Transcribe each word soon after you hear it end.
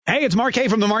Hey, it's Mark K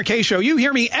from The Mark K Show. You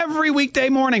hear me every weekday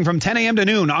morning from 10 a.m. to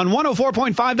noon on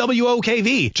 104.5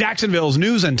 WOKV, Jacksonville's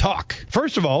News and Talk.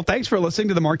 First of all, thanks for listening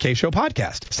to The Mark K Show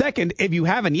podcast. Second, if you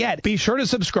haven't yet, be sure to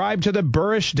subscribe to the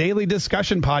Burrish Daily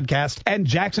Discussion podcast and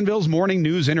Jacksonville's Morning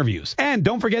News interviews. And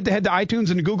don't forget to head to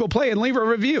iTunes and Google Play and leave a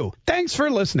review. Thanks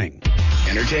for listening.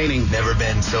 Entertaining. Never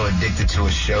been so addicted to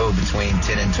a show between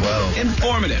 10 and 12.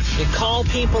 Informative. You call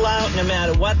people out no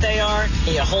matter what they are, and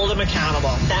you hold them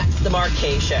accountable. That's the Mark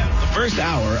K Show. The first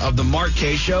hour of the Mark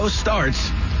K Show starts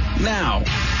now.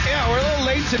 Yeah, we're a little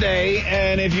late today,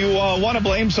 and if you want to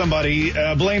blame somebody,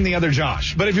 blame the other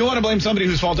Josh. But if you want to blame somebody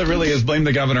whose fault it really is, blame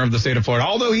the governor of the state of Florida.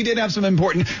 Although he did have some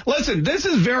important... Listen, this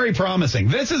is very promising.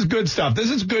 This is good stuff. This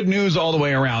is good news all the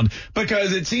way around,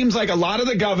 because it seems like a lot of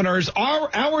the governors,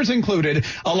 ours included,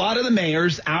 a lot of the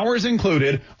mayors, ours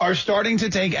included, are starting to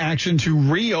take action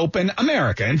to reopen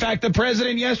America. In fact, the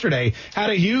president yesterday had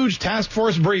a huge task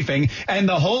force briefing, and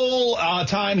the whole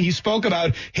time he spoke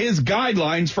about his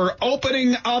guidelines for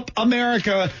opening up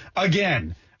America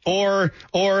again. All right,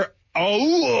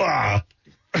 Arnold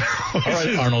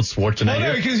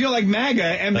Schwarzenegger. Because like MAGA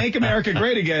and Make America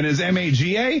Great Again is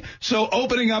MAGA, so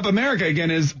opening up America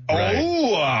again is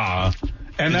right.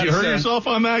 And did you hurt yourself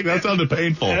on that? That sounded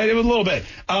painful. It was a little bit.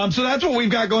 So that's what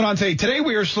we've got going on today. Today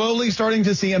we are slowly starting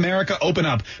to see America open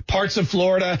up. Parts of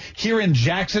Florida, here in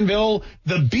Jacksonville,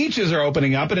 the beaches are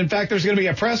opening up. And in fact, there's going to be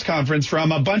a press conference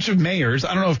from a bunch of mayors.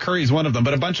 I don't know if Curry's one of them,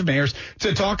 but a bunch of mayors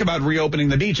to talk about reopening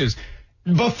the beaches.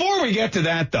 Before we get to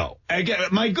that, though, again,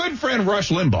 my good friend Rush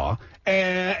Limbaugh,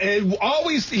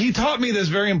 he taught me this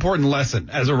very important lesson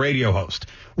as a radio host.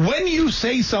 When you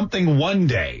say something one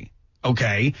day,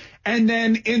 okay, and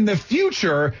then in the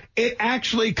future, it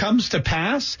actually comes to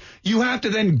pass, you have to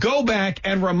then go back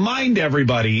and remind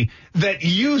everybody that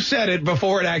you said it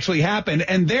before it actually happened,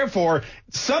 and therefore,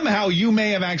 somehow you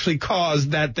may have actually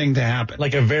caused that thing to happen.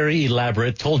 Like a very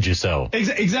elaborate told you so.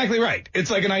 Exactly right. It's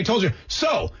like an I told you.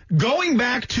 So, going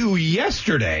back to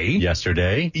yesterday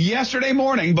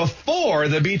morning, before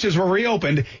the beaches were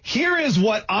reopened, here is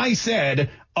what I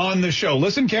said on the show.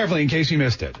 Listen carefully in case you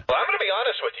missed it. Well, I'm going to be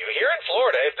honest with you. Here in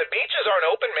Florida, if the beaches aren't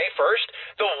open May 1st,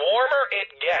 the warmer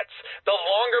it gets, the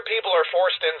longer people are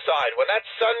forced inside. When that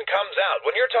sun comes out,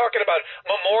 when you're talking about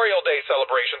Memorial Day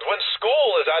celebrations, when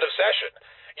school is out of session,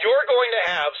 you're going to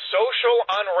have social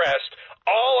unrest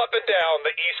all up and down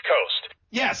the East Coast.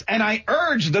 Yes, and I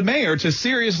urge the mayor to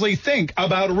seriously think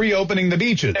about reopening the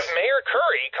beaches. If Mayor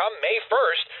Curry, come May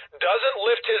 1st, doesn't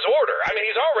lift his order, I mean,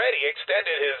 he's already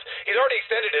extended his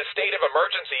state of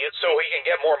emergency so he can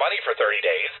get more money for 30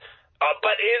 days.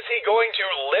 But is he going to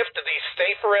lift the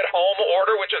safer-at-home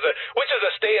order, which is a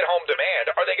stay-at-home demand?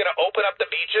 Are they going to open up the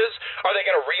beaches? Are they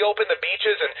going to reopen the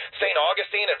beaches in St.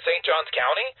 Augustine and St. Johns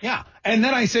County? Yeah, and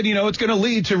then I said, it's going to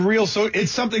lead to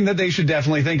it's something that they should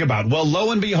definitely think about. Well, lo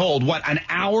and behold, an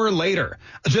hour later,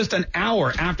 just an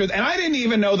hour after, and I didn't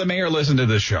even know the mayor listened to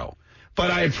this show. But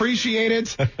I appreciate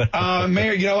it.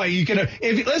 Mayor, you can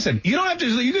you don't have to,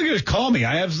 you can just call me.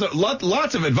 I have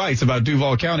lots of advice about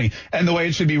Duval County and the way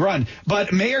it should be run.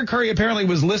 But Mayor Curry apparently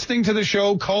was listening to the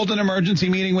show, called an emergency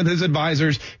meeting with his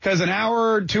advisors, because an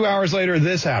hour, 2 hours later,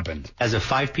 this happened. As of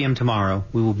 5 p.m. tomorrow,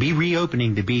 we will be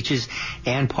reopening the beaches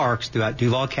and parks throughout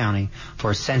Duval County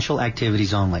for essential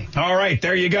activities only. All right,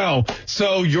 there you go.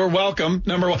 So you're welcome,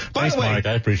 number one. Thanks, By the way, Mark.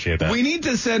 I appreciate that. We need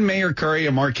to send Mayor Curry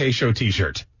a Mark K Show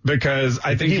T-shirt. Because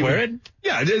I think he wear it?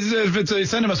 Yeah,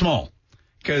 send him a small.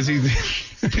 Because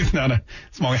he's not a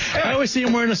small guy. I always see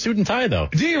him wearing a suit and tie, though.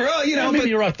 Do you really? Maybe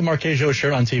you rock the Mark K Show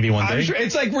shirt on TV one day. I'm sure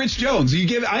it's like Rich Jones.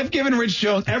 I've given Rich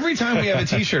Jones every time we have a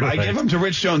T-shirt. Right. I give them to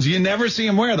Rich Jones. You never see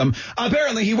him wear them.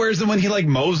 Apparently, he wears them when he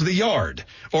mows the yard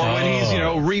or when he's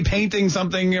repainting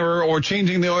something or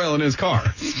changing the oil in his car.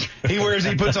 He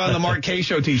puts on the Mark K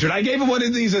Show T-shirt. I gave him one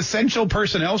of these Essential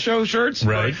Personnel Show shirts,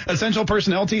 right? Essential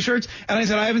Personnel T-shirts, and I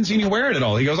said I haven't seen you wear it at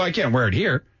all. He goes, I can't wear it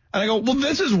here. And I go, well,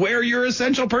 this is where you're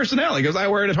essential personnel. He goes, I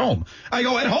wear it at home. I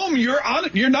go, at home,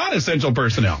 you're not essential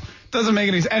personnel. Doesn't make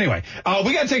any sense. Anyway,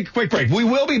 we got to take a quick break. We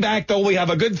will be back, though. We have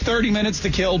a good 30 minutes to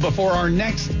kill before our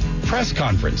next press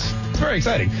conference. It's very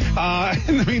exciting.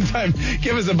 In the meantime,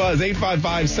 give us a buzz,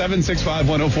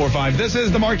 855-765-1045. This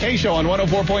is the Mark K Show on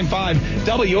 104.5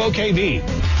 WOKV.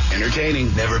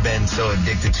 Entertaining. Never been so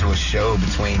addicted to a show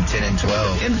between 10 and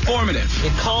 12. Informative. You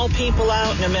call people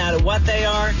out no matter what they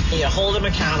are, and you hold them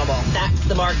accountable. That's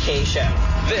the Mark K Show.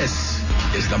 This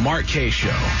is the Mark K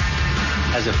Show.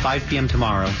 As of 5 p.m.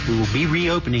 tomorrow, we will be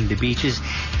reopening the beaches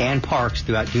and parks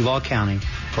throughout Duval County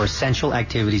for essential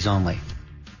activities only.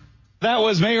 That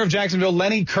was Mayor of Jacksonville,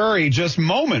 Lenny Curry, just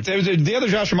moments. It was the other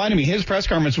Josh reminded me his press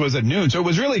conference was at noon, so it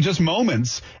was really just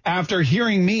moments after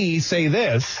hearing me say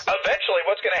this. Eventually,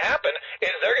 what's going to happen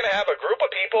is they're going to have a group of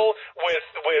people with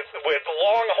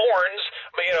long horns,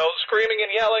 screaming and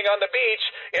yelling on the beach.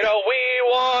 We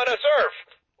want to surf.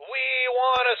 We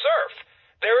want to surf.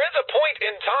 There is a point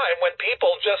in time when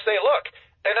people just say, "Look,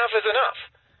 enough is enough."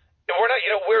 We're not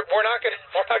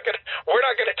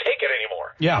going to take it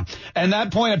anymore. Yeah, and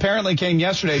that point apparently came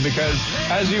yesterday because,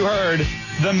 as you heard,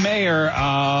 the mayor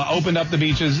opened up the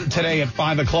beaches today at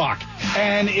 5 o'clock.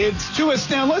 And it's to us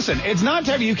now. Listen, it's not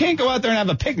time. You can't go out there and have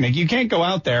a picnic. You can't go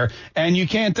out there and you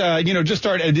can't, just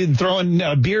start throwing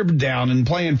beer down and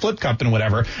playing flip cup and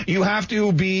whatever. You have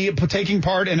to be taking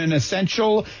part in an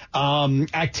essential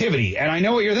activity. And I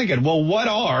know what you're thinking. Well, what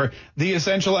are the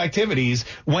essential activities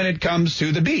when it comes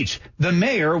to the beach? The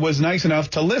mayor was nice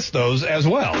enough to list those as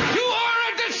well. You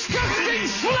are a disgusting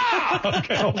slob!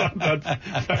 Okay, hold on.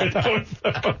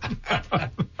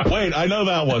 Wait, I know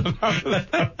that one.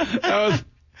 That was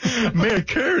Mayor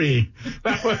Curry.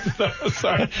 That was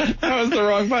the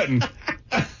wrong button.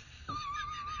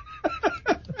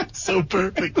 So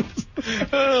perfect.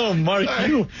 Oh, Mark,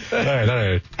 you. All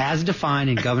right. As defined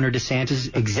in Governor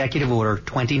DeSantis' Executive Order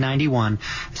 2091,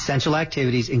 essential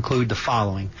activities include the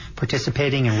following: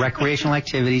 participating in recreational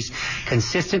activities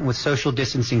consistent with social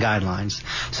distancing guidelines,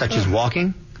 such as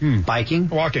walking, biking,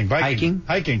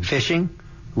 hiking, fishing,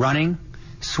 running,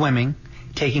 swimming,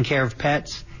 taking care of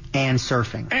pets, and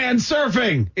surfing. And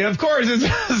surfing. Of course,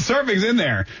 surfing's in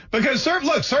there. Because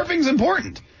surfing's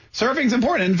important. Surfing's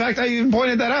important. In fact, I even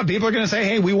pointed that out. People are going to say,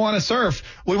 hey, we want to surf.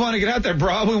 We want to get out there,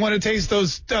 bro. We want to taste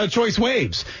those choice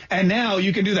waves. And now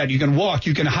you can do that. You can walk.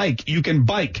 You can hike. You can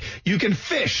bike. You can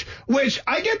fish, which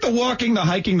I get the walking, the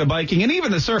hiking, the biking, and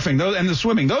even the surfing and the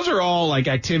swimming. Those are all like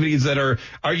activities that are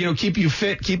keep you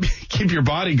fit, keep your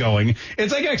body going.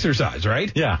 It's like exercise, right?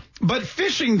 Yeah. But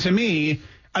fishing to me,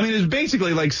 it's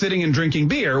basically like sitting and drinking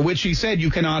beer, which he said you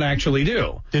cannot actually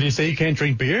do. Did he say you can't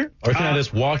drink beer? Or can I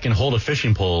just walk and hold a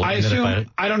fishing pole? I assume,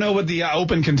 I don't know what the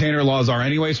open container laws are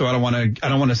anyway, so I don't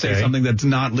want to say something that's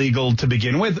not legal to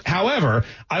begin with. However,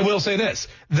 I will say this,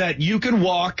 that you can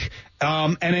walk,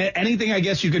 and anything I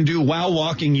guess you can do while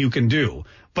walking, you can do.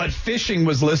 But fishing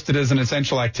was listed as an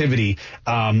essential activity.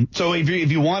 So if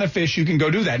you want to fish, you can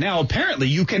go do that. Now, apparently,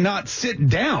 you cannot sit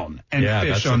down and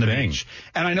fish on the beach.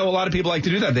 And I know a lot of people like to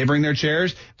do that. They bring their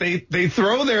chairs. They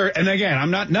throw and again,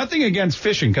 I'm nothing against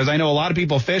fishing because I know a lot of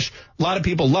people fish. A lot of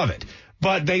people love it.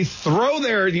 But they throw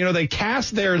they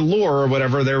cast their lure or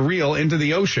whatever, their reel into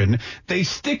the ocean. They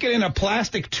stick it in a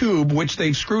plastic tube, which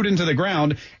they've screwed into the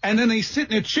ground. And then they sit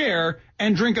in a chair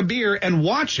and drink a beer and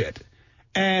watch it.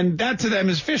 And that to them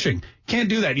is fishing. Can't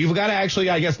do that. You've got to actually,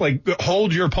 I guess,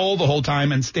 hold your pole the whole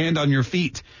time and stand on your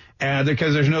feet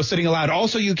because there's no sitting allowed.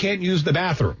 Also, you can't use the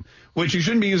bathroom, which you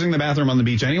shouldn't be using the bathroom on the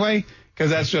beach anyway because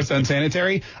that's just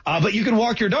unsanitary. But you can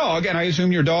walk your dog, and I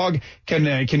assume your dog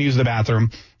can use the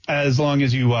bathroom as long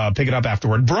as you pick it up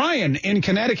afterward. Brian in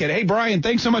Connecticut. Hey, Brian,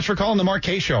 thanks so much for calling the Mark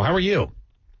Kaye Show. How are you?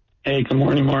 Hey, good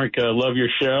morning, Mark. Love your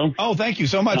show. Oh, thank you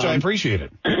so much. I appreciate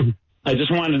it. I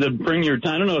just wanted to bring your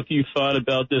time. I don't know if you thought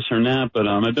about this or not, but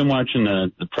I've been watching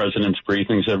the president's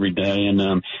briefings every day. And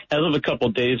as of a couple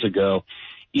of days ago,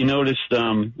 you noticed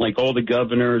all the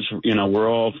governors, we're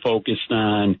all focused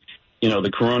on,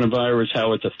 the coronavirus,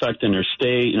 how it's affecting their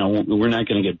state. We're not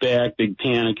going to get back, big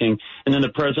panicking. And then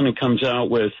the president comes out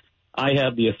with, I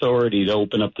have the authority to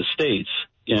open up the states,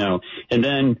 and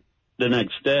then the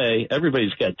next day,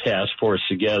 everybody's got task force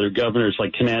together. Governors,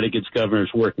 like Connecticut's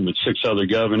governor's working with 6 other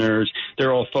governors.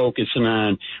 They're all focusing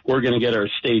on, we're going to get our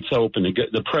states open.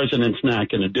 The president's not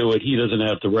going to do it. He doesn't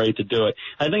have the right to do it.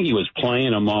 I think he was playing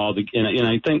them all. And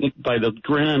I think by the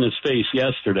grin on his face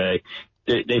yesterday,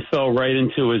 they fell right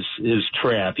into his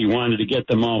trap. He wanted to get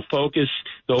them all focused,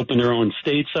 to open their own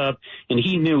states up, and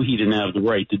he knew he didn't have the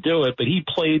right to do it, but he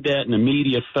played that, and the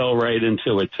media fell right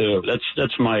into it too.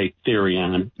 That's my theory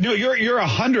on it. No, you're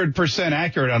 100%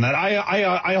 accurate on that.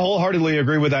 I wholeheartely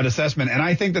agree with that assessment, and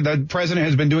I think that the president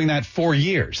has been doing that for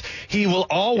years. He will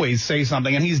always say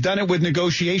something, and he's done it with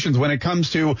negotiations when it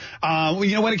comes to,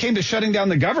 when it came to shutting down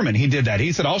the government, he did that.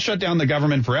 He said, I'll shut down the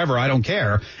government forever. I don't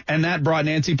care. And that brought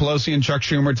Nancy Pelosi and Chuck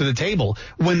Schumer to the table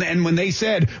when they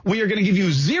said, we are going to give you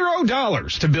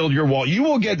 $0 to build your wall. You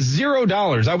will get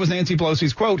 $0. That was Nancy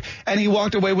Pelosi's quote. And he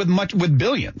walked away with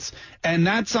billions. And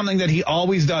that's something that he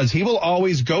always does. He will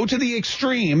always go to the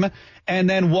extreme and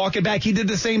then walk it back. He did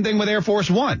the same thing with Air Force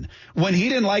One. When he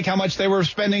didn't like how much they were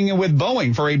spending with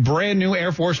Boeing for a brand new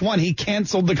Air Force One, he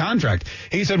canceled the contract.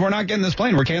 He said, we're not getting this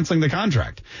plane. We're canceling the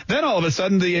contract. Then all of a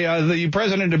sudden, the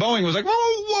president of Boeing was like,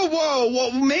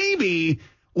 whoa, maybe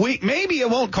it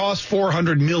won't cost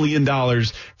 $400 million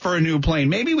for a new plane.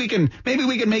 Maybe we can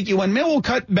make you one. Maybe we'll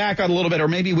cut back on a little bit, or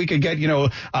maybe we could get,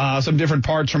 some different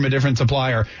parts from a different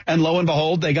supplier. And lo and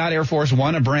behold, they got Air Force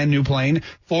One, a brand new plane,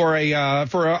 for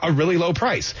a really low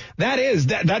price.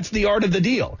 That's the art of the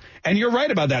deal. And you're right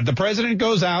about that. The president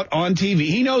goes out on TV.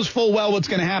 He knows full well what's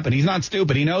going to happen. He's not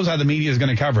stupid. He knows how the media is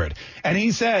going to cover it. And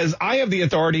he says, I have the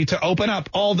authority to open up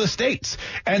all the states.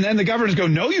 And then the governors go,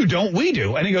 no, you don't. We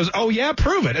do. And he goes, oh, yeah,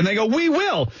 prove it. And they go, we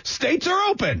will. States are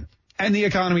open. And the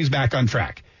economy's back on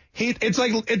track. It's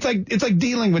like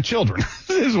dealing with children.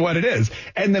 This is what it is.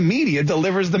 And the media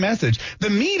delivers the message. The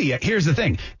media, here's the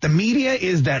thing. The media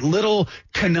is that little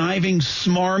conniving,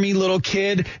 smarmy little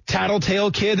kid,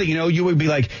 tattletale kid that, you would be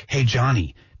like, hey,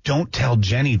 Johnny, don't tell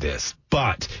Jenny this,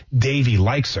 but Davey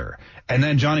likes her. And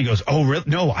then Johnny goes, oh, really?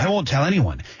 No, I won't tell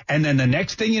anyone. And then the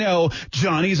next thing you know,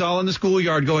 Johnny's all in the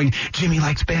schoolyard going, Jimmy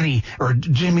likes Benny, or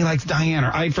Jimmy likes Diane,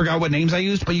 or I forgot what names I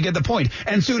used, but you get the point.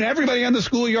 And soon everybody on the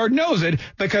schoolyard knows it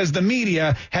because the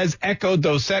media has echoed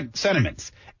those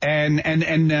sentiments. And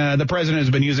the president has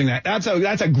been using that. That's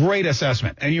a great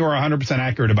assessment, and you are 100%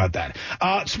 accurate about that.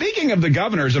 Speaking of the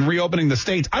governors and reopening the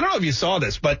states, I don't know if you saw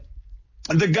this, but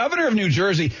the governor of New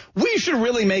Jersey, we should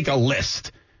really make a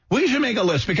list. We should make a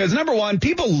list because, number one,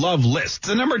 people love lists.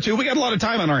 And number two, we got a lot of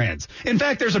time on our hands. In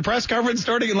fact, there's a press conference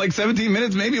starting in like 17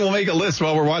 minutes. Maybe we'll make a list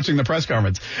while we're watching the press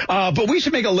conference. But we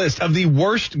should make a list of the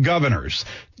worst governors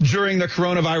during the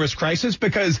coronavirus crisis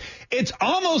because it's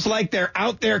almost like they're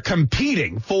out there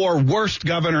competing for worst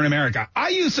governor in America. I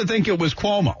used to think it was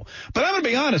Cuomo, but I'm going to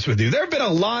be honest with you. There have been a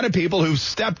lot of people who've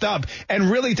stepped up and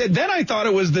really did. Then I thought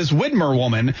it was this Whitmer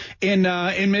woman in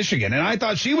Michigan, and I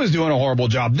thought she was doing a horrible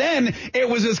job. Then it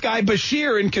was this guy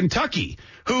Bashir in Kentucky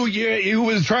who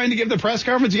was trying to give the press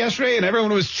conference yesterday, and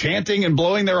everyone was chanting and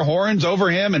blowing their horns over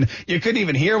him, and you couldn't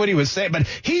even hear what he was saying. But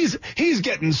he's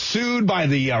getting sued by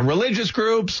the religious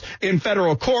groups in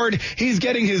federal court. He's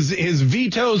getting his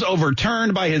vetoes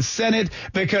overturned by his Senate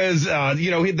because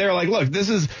they're like, look, this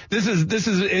is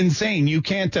insane. You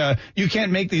can't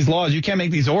make these laws. You can't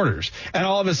make these orders. And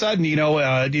all of a sudden,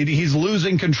 he's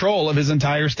losing control of his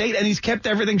entire state, and he's kept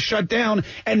everything shut down.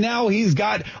 And now he's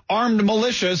got armed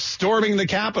militias storming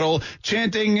the Capitol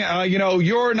chanting,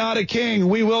 you're not a king.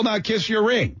 We will not kiss your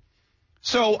ring.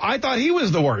 So I thought he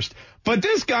was the worst. But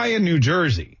this guy in New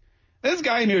Jersey,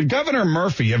 Governor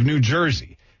Murphy of New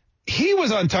Jersey, he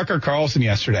was on Tucker Carlson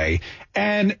yesterday.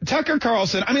 And Tucker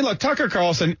Carlson,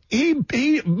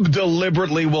 he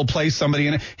deliberately will play somebody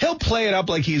in it. He'll play it up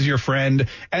like he's your friend.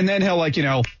 And then he'll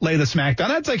lay the smack down.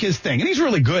 That's like his thing. And he's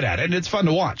really good at it. And it's fun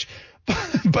to watch.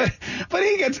 But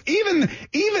he gets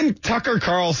even Tucker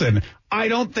Carlson, I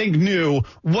don't think knew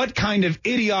what kind of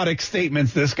idiotic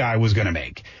statements this guy was going to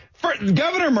make. For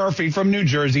Governor Murphy from New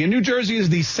Jersey, and New Jersey is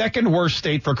the second worst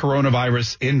state for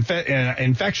coronavirus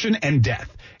infection and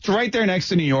death. It's right there next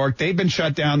to New York. They've been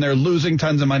shut down. They're losing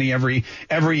tons of money every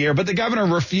year. But the governor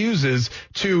refuses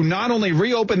to not only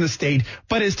reopen the state,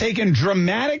 but has taken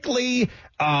dramatically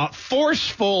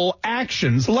forceful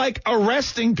actions like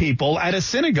arresting people at a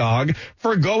synagogue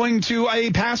for going to a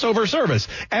Passover service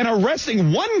and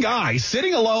arresting one guy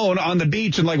sitting alone on the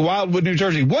beach in like Wildwood, New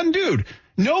Jersey. One dude.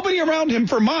 Nobody around him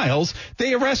for miles.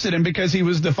 They arrested him because he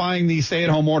was defying the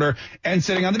stay-at-home order and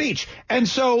sitting on the beach. And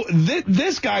so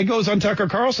this guy goes on Tucker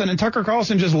Carlson, and Tucker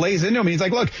Carlson just lays into him. He's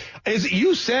like, look,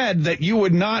 you said that you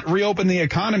would not reopen the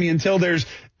economy until there's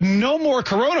no more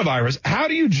coronavirus. How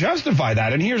do you justify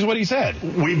that? And here's what he said.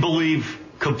 We believe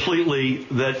completely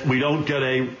that we don't get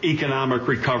an economic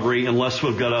recovery unless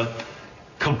we've got a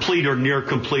complete or near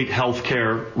complete health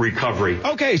care recovery.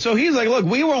 Okay, so he's like, look,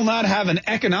 we will not have an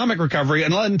economic recovery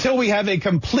until we have a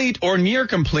complete or near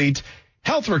complete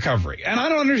health recovery. And I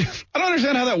don't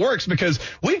understand how that works because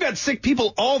we've got sick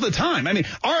people all the time. I mean,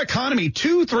 our economy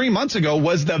 2-3 months ago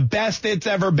was the best it's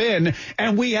ever been.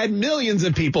 And we had millions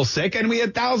of people sick and we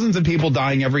had thousands of people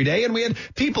dying every day and we had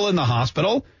people in the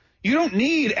hospital. You don't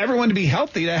need everyone to be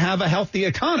healthy to have a healthy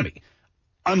economy.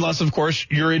 Unless, of course,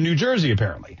 you're in New Jersey,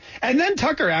 apparently. And then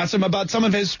Tucker asked him about some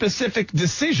of his specific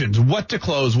decisions, what to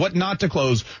close, what not to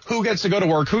close, who gets to go to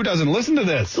work, who doesn't. Listen to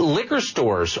this. Liquor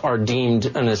stores are deemed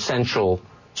an essential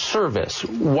service.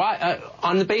 Why,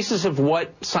 on the basis of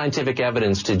what scientific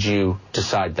evidence did you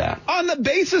decide that? On the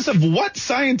basis of what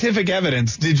scientific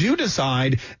evidence did you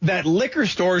decide that liquor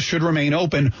stores should remain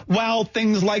open while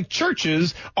things like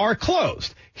churches are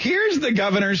closed? Here's the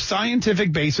governor's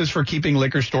scientific basis for keeping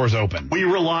liquor stores open. We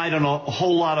relied on a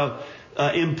whole lot of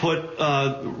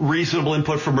reasonable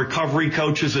input from recovery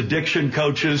coaches, addiction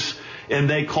coaches, and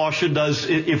they cautioned us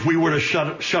if we were to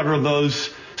shutter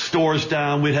those stores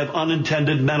down, we'd have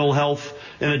unintended mental health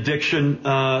and addiction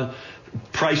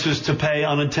prices to pay,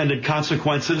 unintended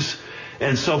consequences.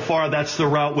 And so far, that's the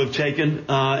route we've taken,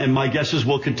 and my guess is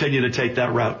we'll continue to take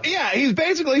that route. Yeah, he's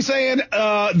basically saying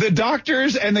the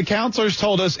doctors and the counselors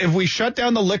told us if we shut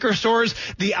down the liquor stores,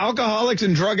 the alcoholics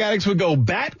and drug addicts would go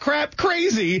bat crap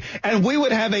crazy, and we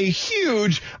would have a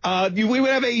huge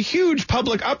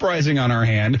public uprising on our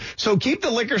hand. So keep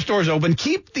the liquor stores open,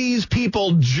 keep these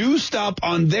people juiced up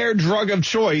on their drug of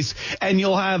choice, and you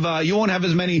won't have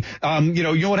as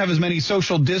many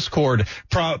social discord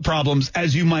problems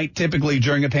as you might typically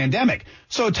during a pandemic.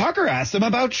 So Tucker asked them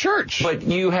about church. But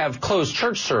you have closed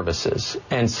church services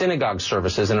and synagogue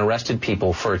services and arrested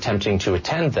people for attempting to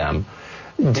attend them.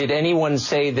 Did anyone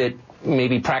say that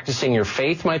maybe practicing your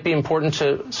faith might be important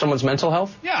to someone's mental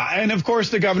health? Yeah, and of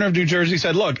course the governor of New Jersey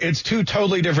said, look, it's two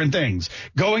totally different things.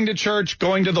 Going to church,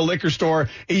 going to the liquor store,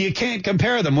 you can't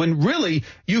compare them, when really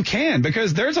you can,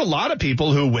 because there's a lot of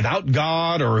people who without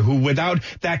God or who without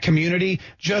that community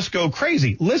just go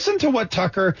crazy. Listen to what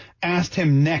Tucker asked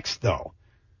him next, though.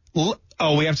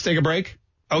 Oh, we have to take a break?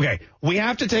 Okay, we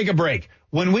have to take a break.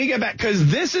 When we get back, because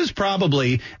this is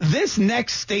probably this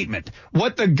next statement,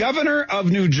 what the governor of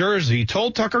New Jersey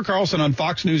told Tucker Carlson on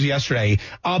Fox News yesterday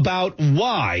about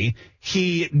why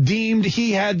he deemed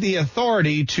he had the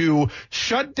authority to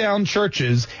shut down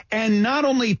churches and not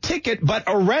only ticket but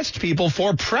arrest people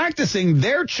for practicing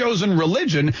their chosen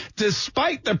religion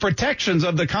despite the protections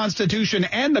of the Constitution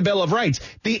and the Bill of Rights.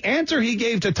 The answer he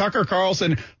gave to Tucker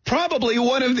Carlson, probably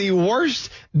one of the worst,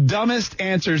 dumbest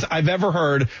answers I've ever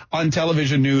heard on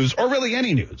television news or really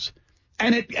any news.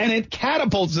 And it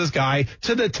catapults this guy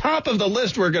to the top of the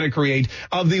list we're going to create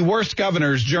of the worst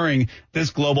governors during this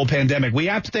global pandemic. We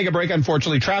have to take a break,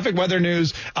 unfortunately. Traffic, weather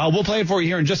news. We'll play it for you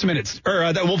here in just a minute.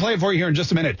 We'll play it for you here in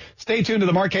just a minute. Stay tuned to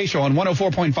the Mark Kaye Show on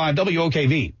 104.5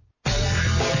 WOKV.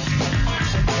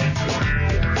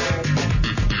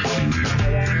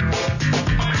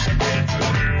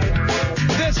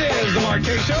 The Mark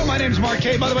Kaye Show. My name's Mark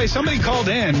Kaye. By the way, somebody called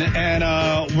in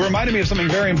and reminded me of something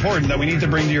very important that we need to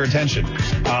bring to your attention.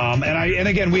 And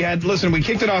again, we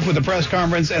kicked it off with the press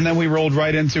conference, and then we rolled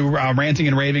right into ranting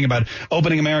and raving about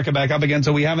opening America back up again.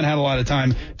 So we haven't had a lot of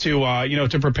time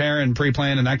to prepare and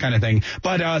pre-plan and that kind of thing.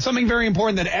 But something very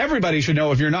important that everybody should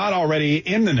know if you're not already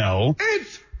in the know.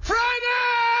 It's Friday!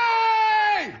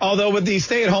 Although with the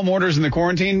stay-at-home orders and the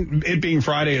quarantine, it being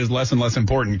Friday is less and less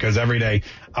important because every day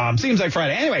seems like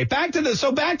Friday. Anyway, back to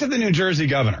the New Jersey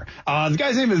governor. The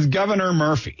guy's name is Governor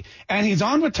Murphy, and he's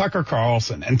on with Tucker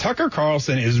Carlson. And Tucker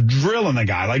Carlson is drilling the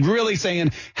guy, like really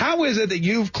saying, how is it that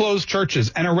you've closed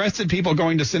churches and arrested people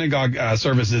going to synagogue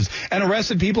services and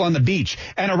arrested people on the beach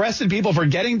and arrested people for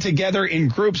getting together in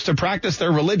groups to practice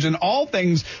their religion, all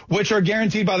things which are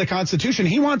guaranteed by the Constitution?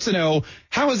 He wants to know,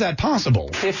 how is that possible?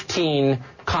 15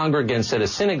 congregants at a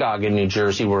synagogue in New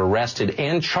Jersey were arrested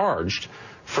and charged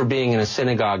for being in a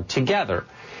synagogue together.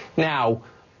 Now,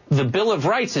 the Bill of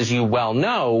Rights, as you well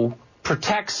know,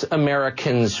 protects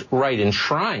Americans' right,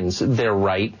 enshrines their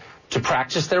right to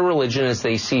practice their religion as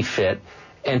they see fit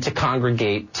and to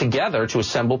congregate together, to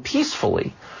assemble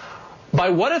peacefully.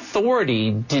 By what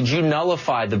authority did you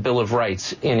nullify the Bill of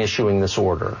Rights in issuing this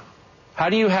order? How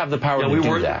do you have the power to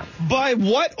do that? By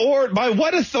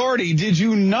what authority did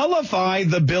you nullify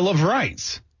the Bill of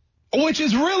Rights? Which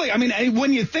is really, I mean,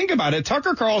 when you think about it,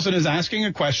 Tucker Carlson is asking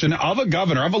a question of a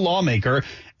governor, of a lawmaker,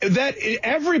 that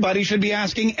everybody should be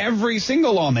asking, every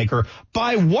single lawmaker.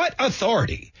 By what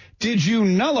authority did you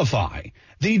nullify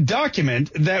the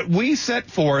document that we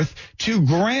set forth to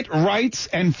grant rights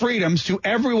and freedoms to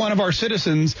every one of our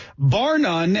citizens, bar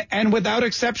none and without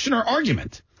exception or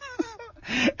argument?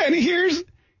 And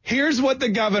here's what the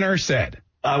governor said.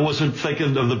 I wasn't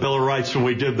thinking of the Bill of Rights when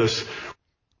we did this.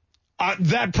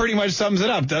 That pretty much sums it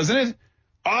up, doesn't it?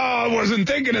 I wasn't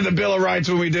thinking of the Bill of Rights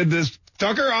when we did this,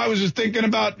 Tucker. I was just thinking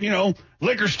about,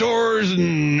 liquor stores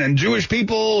and Jewish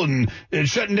people and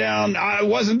shutting down. I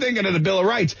wasn't thinking of the Bill of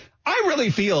Rights. I really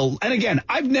feel, and again,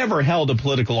 I've never held a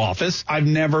political office. I've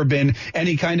never been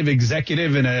any kind of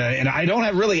executive and I don't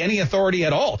have really any authority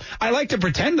at all. I like to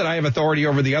pretend that I have authority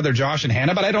over the other Josh and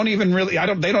Hannah, but they don't even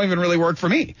really work for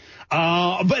me.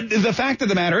 But the fact of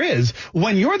the matter is,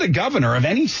 when you're the governor of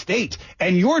any state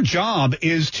and your job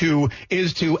is to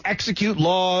execute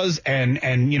laws and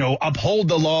uphold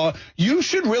the law, you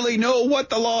should really know what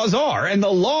the laws are. And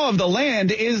the law of the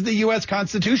land is the U.S.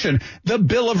 Constitution, the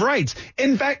Bill of Rights.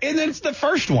 In fact, and it's the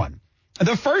first one.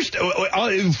 The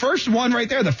first one right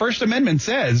there, the First Amendment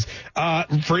says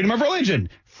freedom of religion,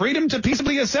 freedom to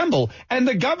peaceably assemble. And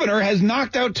the governor has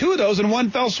knocked out 2 of those in one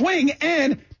fell swing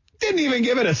and didn't even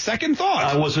give it a second thought.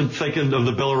 I wasn't thinking of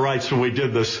the Bill of Rights when we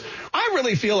did this. I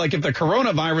really feel like if the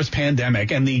coronavirus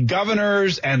pandemic and the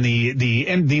governors and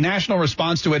the national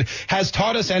response to it has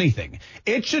taught us anything,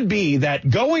 it should be that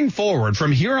going forward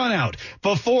from here on out,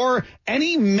 before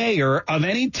any mayor of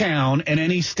any town in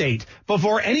any state,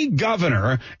 before any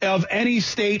governor of any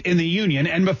state in the union,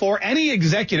 and before any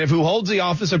executive who holds the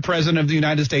office of president of the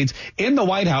United States in the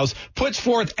White House puts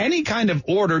forth any kind of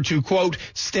order to, quote,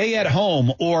 stay at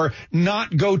home or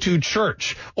not go to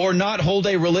church or not hold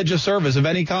a religious service of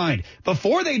any kind,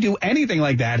 before they do anything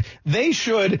like that, they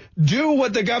should do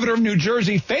what the governor of New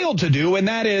Jersey failed to do, and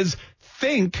that is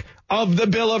think of the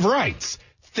Bill of Rights.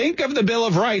 Think of the Bill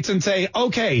of Rights and say,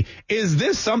 okay, is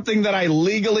this something that I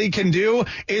legally can do?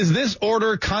 Is this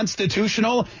order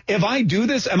constitutional? If I do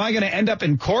this, am I going to end up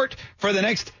in court for the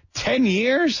next 10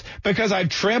 years because I've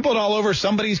trampled all over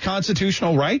somebody's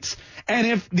constitutional rights? And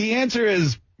if the answer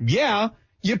is yeah,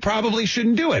 you probably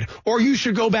shouldn't do it, or you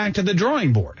should go back to the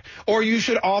drawing board, or you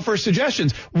should offer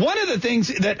suggestions. One of the things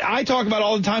that I talk about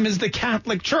all the time is the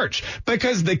Catholic Church,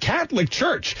 because the Catholic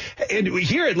Church,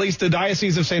 here at least the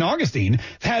Diocese of St. Augustine,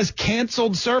 has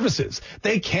canceled services.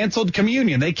 They canceled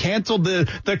communion. They canceled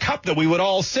the cup that we would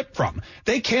all sip from.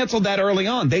 They canceled that early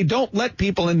on. They don't let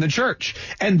people in the church,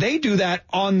 and they do that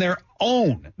on their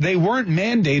own. They weren't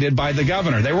mandated by the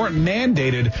governor. They weren't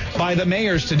mandated by the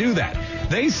mayors to do that.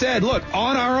 They said, look,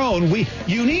 on our own,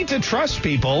 you need to trust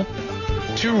people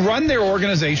to run their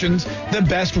organizations the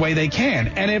best way they can.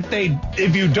 And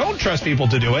if you don't trust people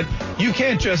to do it, you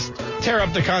can't just tear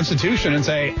up the Constitution and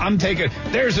say,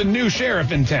 there's a new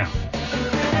sheriff in town.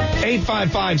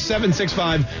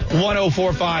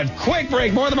 855-765-1045. Quick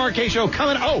break. More of the Mark Kaye Show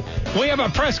coming. Oh, we have a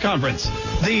press conference.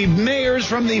 The mayors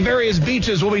from the various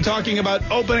beaches will be talking about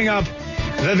opening up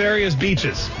the various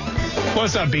beaches.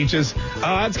 What's up, beaches?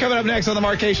 It's coming up next on the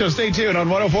Mark Kaye Show. Stay tuned on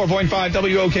 104.5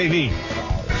 WOKV.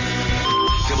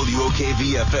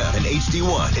 WOKV FM and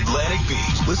HD1 Atlantic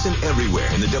Beach. Listen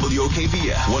everywhere in the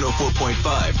WOKV app.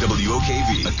 104.5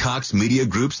 WOKV, a Cox Media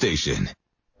Group station.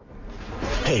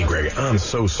 Hey, Greg, I'm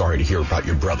so sorry to hear about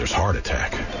your brother's heart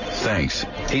attack. Thanks.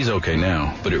 He's okay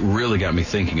now, but it really got me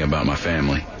thinking about my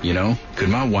family. You know, could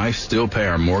my wife still pay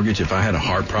our mortgage if I had a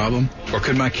heart problem? Or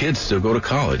could my kids still go to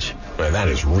college? Man, that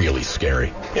is really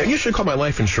scary. Yeah, you should call my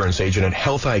life insurance agent at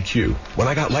Health IQ. When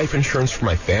I got life insurance for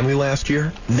my family last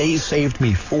year, they saved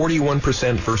me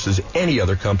 41% versus any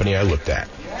other company I looked at.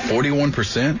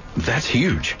 41%? That's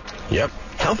huge. Yep.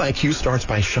 Health IQ starts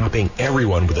by shopping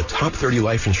everyone with the top 30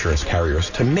 life insurance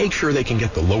carriers to make sure they can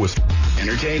get the lowest.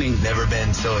 Entertaining. Never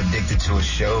been so addicted to a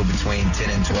show between 10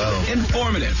 and 12.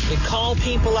 Informative. You call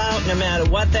people out no matter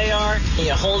what they are, and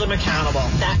you hold them accountable.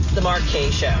 That's the Mark Kaye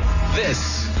Show.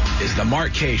 This is the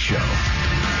Mark Kaye Show.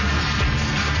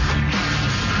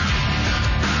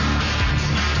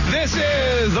 This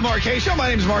is the Mark Kaye Show. My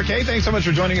name is Mark Kaye. Thanks so much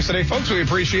for joining us today, folks. We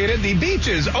appreciate it. The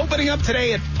beaches opening up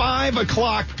today at 5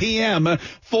 o'clock p.m.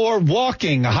 for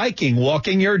walking, hiking,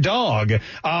 walking your dog,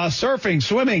 surfing,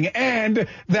 swimming, and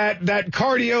that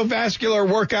cardiovascular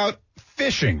workout,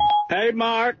 fishing. Hey,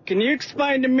 Mark, can you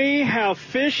explain to me how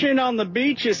fishing on the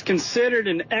beach is considered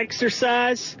an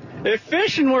exercise? If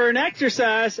fishing were an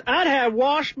exercise, I'd have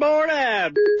washboard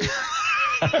abs.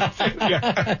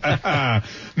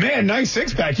 Man, nice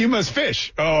six-pack. You must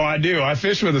fish. Oh, I do. I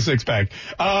fish with a six-pack.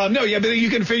 But you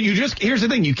can fish. Here's the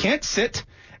thing. You can't sit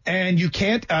and you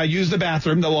can't use the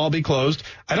bathroom. They'll all be closed.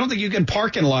 I don't think you can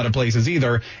park in a lot of places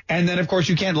either. And then, of course,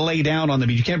 you can't lay down on the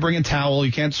beach. You can't bring a towel.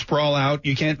 You can't sprawl out.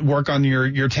 You can't work on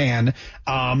your tan.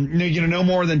 No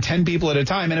more than 10 people at a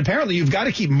time. And apparently you've got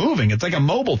to keep moving. It's like a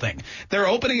mobile thing. They're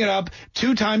opening it up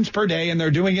 2 times per day, and they're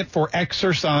doing it for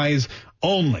exercise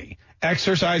only.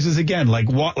 Exercises, again, like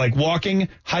walking,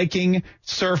 hiking,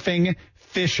 surfing,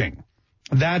 fishing.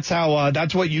 That's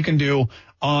what you can do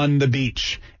on the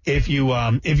beach. if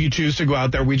you choose to go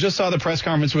out there. We just saw the press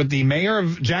conference with the mayor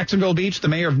of Jacksonville Beach, the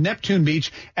mayor of Neptune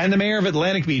Beach, and the mayor of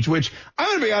Atlantic Beach, which I'm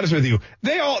going to be honest with you,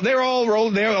 they're all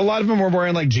rolled. A lot of them were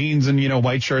wearing like jeans and,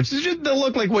 white shirts. They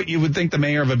look like what you would think the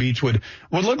mayor of a beach would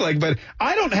look like. But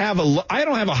I don't have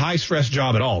a high stress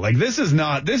job at all. Like this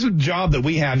job that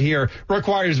we have here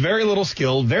requires very little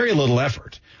skill, very little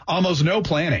effort, almost no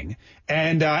planning.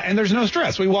 And there's no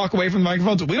stress. We walk away from the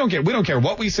microphones. We don't care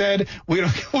what we said. We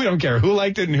don't care who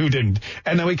liked it and who didn't.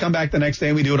 And then we come back the next day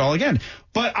and we do it all again.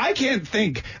 But I can't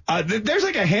think, there's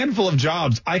like a handful of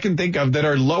jobs I can think of that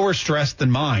are lower stress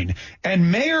than mine.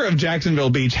 And mayor of Jacksonville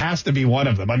Beach has to be one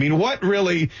of them. I mean, what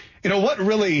really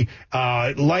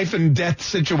life and death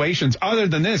situations other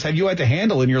than this have you had to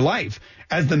handle in your life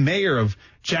as the mayor of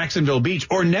Jacksonville Beach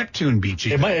or Neptune Beach?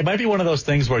 It might be one of those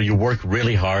things where you work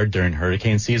really hard during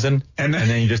hurricane season and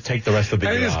then you just take the rest of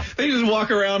the year off. They just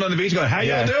walk around on the beach going, how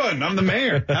y'all doing? I'm the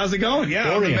mayor. How's it going?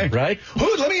 Yeah, I'm the mayor. Right?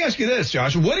 Let me ask you this,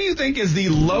 Josh. What do you think is the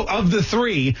low of the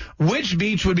three? Which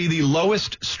beach would be the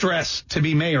lowest stress to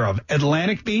be mayor of?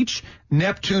 Atlantic Beach,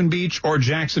 Neptune Beach, or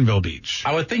Jacksonville Beach?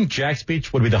 I would think Jack's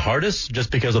Beach would be the hardest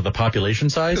just because of the population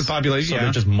size. The population, so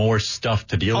there's just more stuff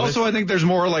to deal with. Also, I think there's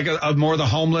more like more of the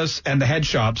homeless and the head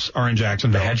shops are in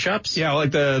Jacksonville. The head shops? Yeah,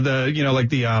 like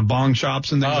the bong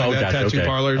shops and things like that, gotcha, tattoo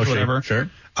parlors, whatever. Sure.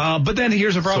 But then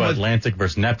here's the problem. So Atlantic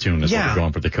versus Neptune is what we're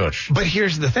going for the Kush. But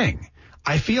here's the thing.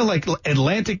 I feel like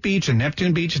Atlantic Beach and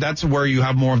Neptune Beach, that's where you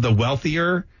have more of the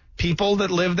wealthier people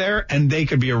that live there, and they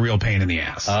could be a real pain in the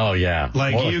ass. Oh yeah,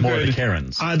 like more of the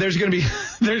Karens. There's gonna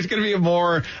be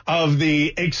more of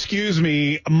the excuse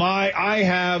me. I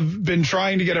have been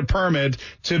trying to get a permit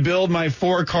to build my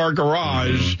 4-car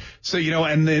garage, so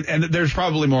and there's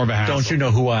probably more of a hassle. Don't you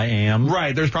know who I am?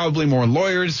 Right. There's probably more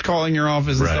lawyers calling your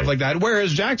office and stuff like that.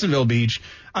 Whereas Jacksonville Beach,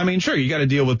 I mean, sure, you got to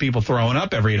deal with people throwing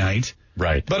up every night.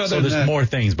 Right. But so there's more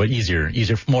things, but easier,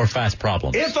 more fast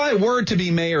problems. If I were to be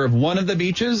mayor of one of the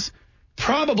beaches,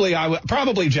 probably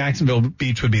Jacksonville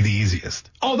Beach would be the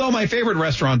easiest. Although my favorite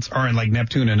restaurants are in like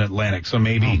Neptune and Atlantic, so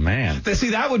maybe. Oh man.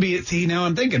 Now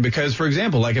I'm thinking because, for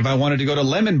example, like if I wanted to go to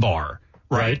Lemon Bar.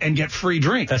 Right. And get free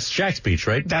drinks. That's Jack's Beach,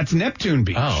 right? That's Neptune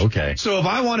Beach. Oh, okay. So if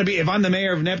I'm the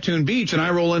mayor of Neptune Beach and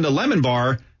I roll into Lemon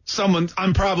Bar,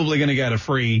 I'm probably going to get a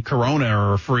free Corona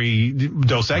or a free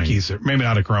Dos Equis, or maybe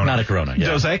not a Corona. Not a Corona, yeah.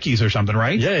 Dos Equis or something,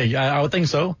 right? Yeah, I would think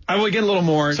so. I would get a little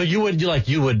more. So you would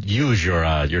use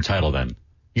your title then?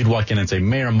 You'd walk in and say,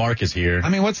 Mayor Mark is here. I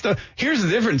mean, here's the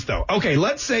difference though. Okay,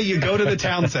 let's say you go to the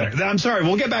town center. I'm sorry,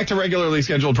 we'll get back to regularly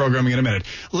scheduled programming in a minute.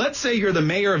 Let's say you're the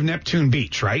mayor of Neptune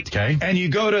Beach, right? Okay. And you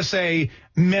go to, say,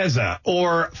 Meza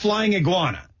or Flying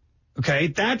Iguana. Okay,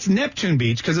 that's Neptune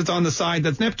Beach because it's on the side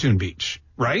that's Neptune Beach.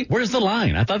 Right? Where's the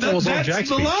line? I thought that was all Jack's Beach. That's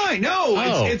the line.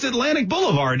 No, it's Atlantic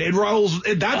Boulevard. It rolls.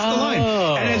 That's the line.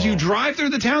 And as you drive through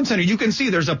the town center, you can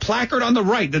see there's a placard on the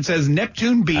right that says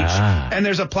Neptune Beach, and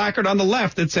there's a placard on the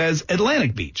left that says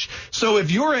Atlantic Beach. So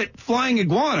if you're at Flying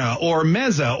Iguana or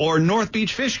Meza or North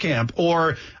Beach Fish Camp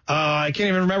or I can't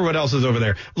even remember what else is over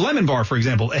there. Lemon Bar, for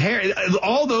example.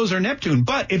 All those are Neptune.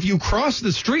 But if you cross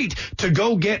the street to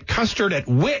go get custard at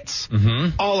Witt's,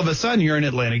 all of a sudden you're in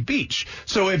Atlantic Beach.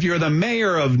 So if you're the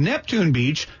mayor of Neptune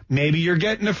Beach, maybe you're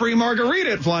getting a free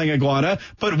margarita at Flying Iguana.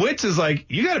 But Witt's is like,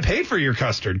 you got to pay for your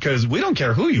custard because we don't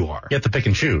care who you are. You have to pick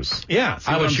and choose. Yeah.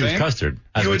 I would choose custard,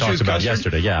 as we talked about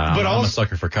yesterday. Yeah, but I'm a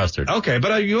sucker for custard. Okay,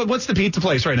 but what's the pizza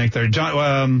place right next there?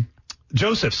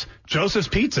 Joseph's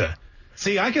Pizza.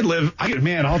 See, all right, this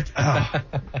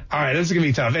is going to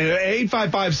be tough.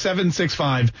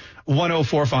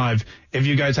 855-765-1045 if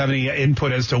you guys have any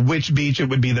input as to which beach it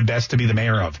would be the best to be the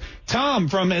mayor of. Tom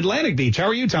from Atlantic Beach. How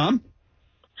are you, Tom?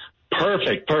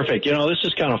 Perfect. This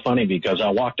is kind of funny because I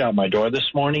walked out my door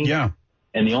this morning. Yeah.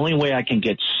 And the only way I can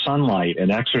get sunlight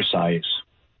and exercise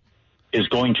is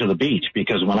going to the beach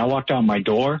because when I walked out my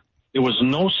door, there was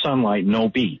no sunlight, no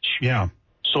beach. Yeah.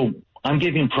 So I'm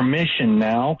giving permission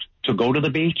now to go to the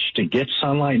beach, to get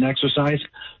sunlight and exercise.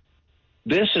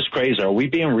 This is crazy. Are we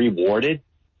being rewarded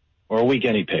or are we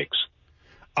guinea pigs?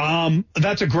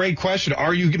 That's a great question.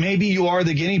 Maybe you are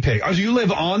the guinea pig. Do you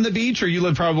live on the beach or you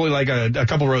live probably like a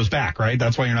couple rows back, right?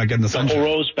 That's why you're not getting the sunshine. A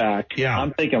couple rows back. Yeah.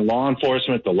 I'm thinking law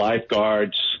enforcement, the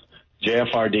lifeguards,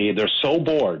 JFRD, they're so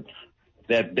bored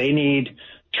that they need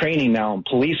training now in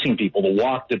policing people to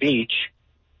walk the beach.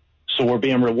 So we're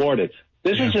being rewarded.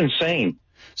 This is insane.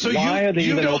 So why are they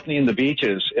even opening the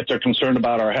beaches if they're concerned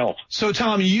about our health? So,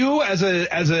 Tom, you as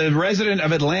a resident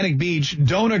of Atlantic Beach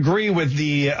don't agree with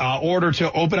the order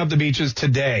to open up the beaches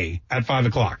today at 5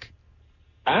 o'clock?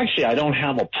 Actually, I don't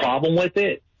have a problem with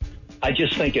it, I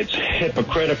just think it's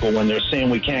hypocritical when they're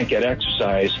saying we can't get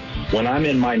exercise when I'm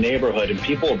in my neighborhood and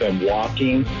people have been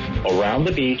walking around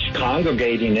the beach,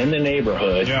 congregating in the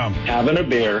neighborhood, having a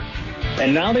beer,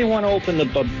 and now they want to open the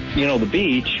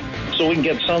beach so we can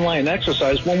get sunlight and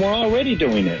exercise when we're already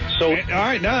doing it. So, all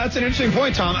right, no, that's an interesting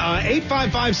point, Tom.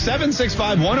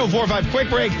 855-765-1045. Quick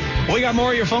break. We got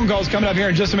more of your phone calls coming up here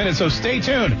in just a minute, so stay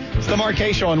tuned. It's the Mark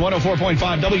Kaye Show on 104.5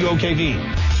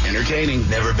 WOKV. Entertaining.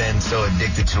 Never been so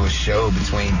addicted to a show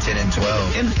between 10 and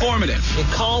 12. Informative. You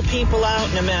call people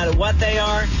out no matter what they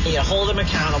are, and you hold them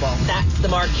accountable. That's the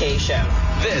Mark Kaye Show.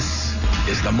 This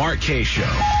is the Mark Kaye Show.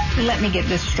 Let me get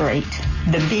this straight.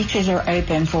 The beaches are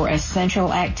open for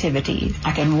essential activities.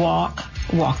 I can walk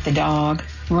the dog,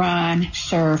 run,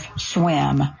 surf,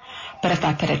 swim. But if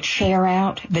I put a chair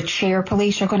out, the chair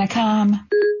police are going to come?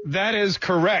 That is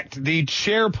correct. The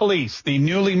chair police, the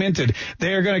newly minted,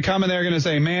 they are going to come and they're going to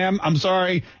say, ma'am, I'm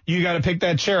sorry, you got to pick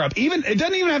that chair up. It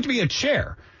doesn't even have to be a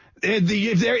chair.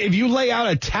 If you lay out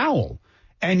a towel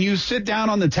and you sit down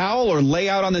on the towel or lay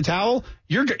out on the towel,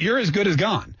 you're as good as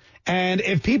gone. And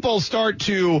if people start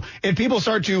to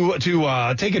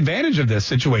take advantage of this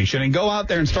situation and go out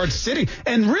there and start sitting,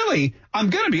 and really,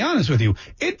 I'm going to be honest with you,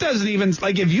 it doesn't even,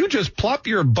 like, if you just plop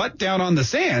your butt down on the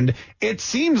sand, it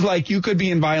seems like you could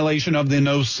be in violation of the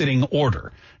no sitting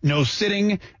order. No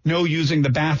sitting, no using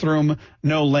the bathroom,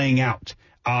 no laying out.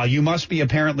 You must be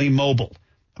apparently mobile.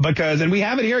 Because, and we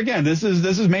have it here again, this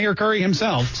is Mayor Curry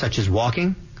himself. Such as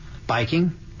walking,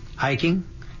 biking, hiking,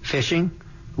 fishing,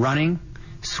 running,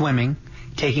 swimming,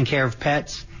 taking care of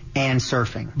pets, and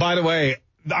surfing. By the way,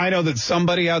 I know that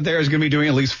somebody out there is going to be doing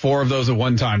at least 4 of those at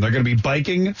one time. They're going to be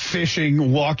biking,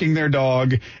 fishing, walking their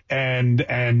dog, and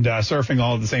surfing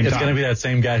all at the same time. It's going to be that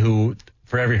same guy who,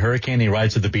 for every hurricane, he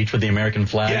rides to the beach with the American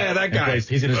flag. Yeah, that guy.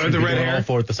 He's going to be doing all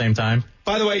 4 at the same time.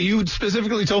 By the way, you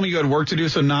specifically told me you had work to do,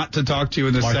 so not to talk to you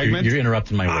in this segment. You're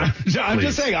interrupting my work. I'm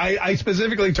just saying, I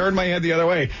specifically turned my head the other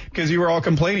way because you were all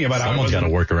complaining about it. Someone's got to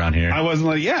work around here. I wasn't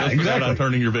like, yeah, exactly. I'm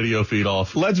turning your video feed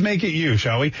off. Let's make it you,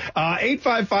 shall we?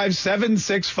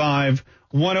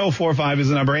 855-765-1045 is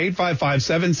the number.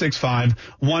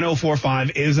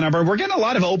 855-765-1045 is the number. We're getting a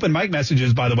lot of open mic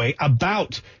messages, by the way,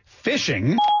 about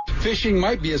fishing. Fishing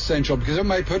might be essential because it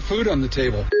might put food on the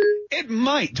table. It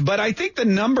might, but I think the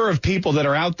number of people that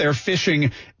are out there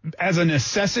fishing as a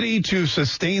necessity to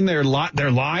sustain their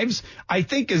lives, I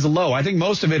think is low. I think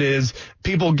most of it is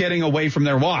people getting away from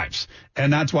their wives,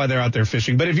 and that's why they're out there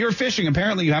fishing. But if you're fishing,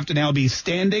 apparently you have to now be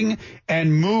standing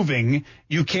and moving.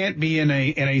 You can't be in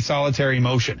a solitary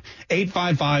motion.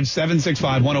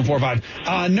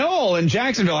 855-765-1045. Noel in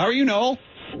Jacksonville. How are you, Noel?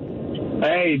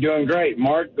 Hey, doing great,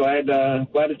 Mark. Glad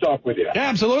to talk with you. Yeah,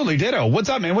 absolutely. Ditto. What's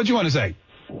up, man? What you want to say?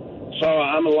 So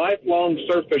I'm a lifelong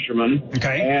surf fisherman.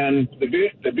 Okay. And the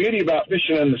beauty about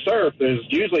fishing in the surf is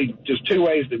usually just 2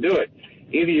 ways to do it.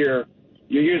 Either you're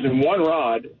using one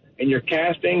rod and you're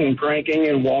casting and cranking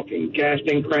and walking,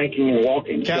 casting, cranking, and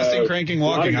walking. Casting, cranking,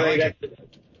 walking. I like it.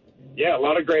 Yeah, a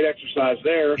lot of great exercise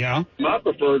there. Yeah. My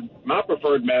preferred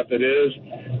method is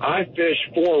I fish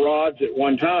 4 rods at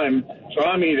one time. So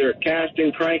I'm either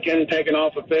casting, cranking, taking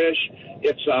off a fish.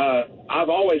 It's I've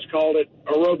always called it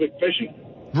aerobic fishing.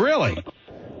 Really?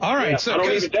 All right. Yeah, So I don't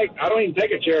even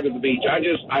take a chair to the beach. I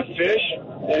fish,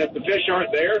 and if the fish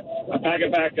aren't there, I pack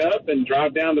it back up and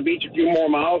drive down the beach a few more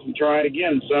miles and try it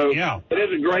again. So It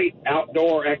is a great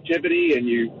outdoor activity, and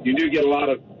you do get a lot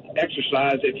of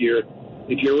exercise if you're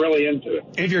really into it.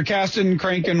 If you're casting,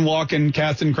 cranking, walking,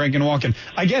 I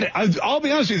get it. I'll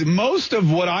be honest with you. Most of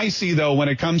what I see, though, when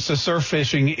it comes to surf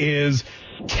fishing is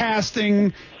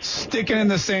casting, sticking in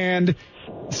the sand,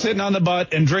 sitting on the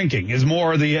butt and drinking is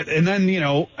more and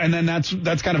then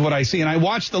that's kind of what I see. And I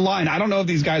watch the line. I don't know if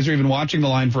these guys are even watching the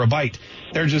line for a bite.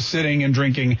 They're just sitting and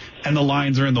drinking and the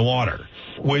lines are in the water,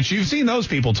 which you've seen those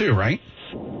people too, right?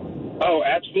 Oh,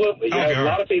 absolutely. Yeah, Okay, a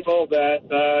lot of people that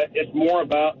it's more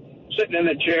about sitting in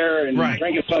the chair and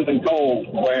drinking something cold,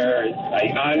 where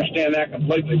I understand that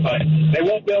completely, but they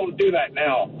won't be able to do that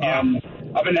now. Yeah.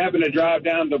 I've been having to drive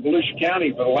down to Volusia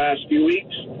County for the last few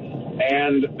weeks,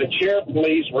 and the chair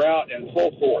police were out in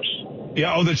full force.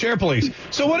 Yeah, the chair police.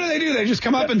 So what do? They just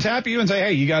come up and tap you and say,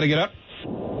 hey, you got to get up?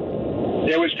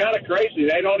 It was kind of crazy.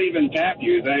 They don't even tap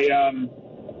you. They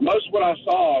most of what I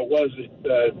saw was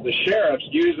the sheriffs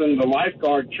using the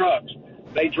lifeguard trucks.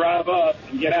 They drive up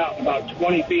and get out about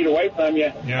 20 feet away from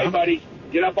you. Yeah. Hey, buddy,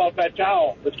 get up off that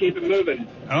towel. Let's keep it moving.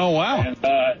 Oh, wow. And,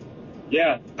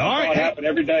 yeah. All right. It happen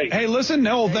every day. Hey, listen,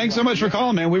 Noel, thanks so much for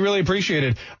calling, man. We really appreciate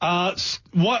it.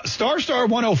 Star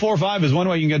 1045 is one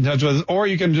way you can get in touch with us, or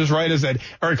you can just write us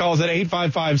or call us at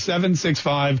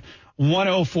 855-765-1045.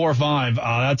 1045.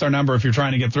 That's our number if you're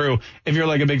trying to get through. If you're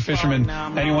like a big fisherman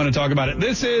and you want to talk about it.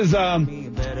 This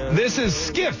is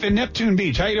Skiff in Neptune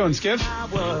Beach. How you doing, Skiff?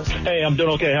 Hey, I'm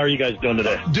doing okay. How are you guys doing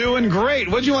today? Doing great.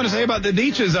 What do you want to say about the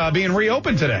beaches being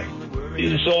reopened today?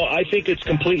 So I think it's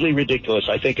completely ridiculous.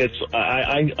 I think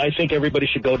I think everybody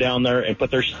should go down there and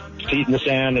put their feet in the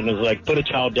sand and put a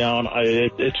towel down.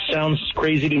 It sounds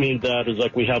crazy to me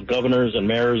that we have governors and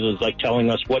mayors telling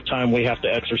us what time we have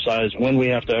to exercise, when we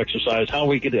have to exercise, how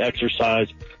we could exercise,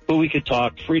 who we could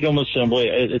talk, freedom of assembly.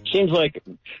 It seems like,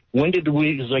 when did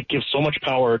we give so much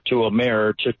power to a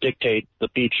mayor to dictate the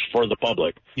beach for the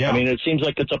public? Yeah. I mean, it seems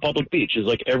like it's a public beach.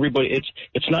 It's everybody.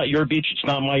 It's not your beach. It's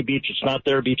not my beach. It's not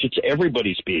their beach. It's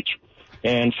everybody's beach.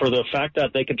 And for the fact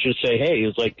that they could just say,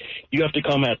 hey, you have to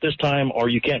come at this time or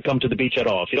you can't come to the beach at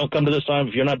all. If you don't come to this time,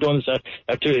 if you're not doing this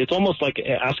at 2, it's almost like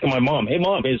asking my mom, hey,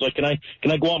 Mom, can I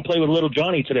go out and play with little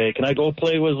Johnny today? Can I go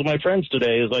play with my friends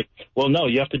today? Well, no,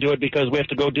 you have to do it because we have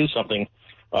to go do something.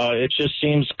 It just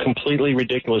seems completely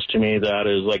ridiculous to me that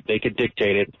they could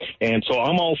dictate it. And so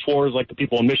I'm all for the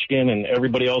people in Michigan and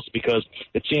everybody else, because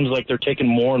it seems like they're taking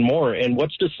more and more. And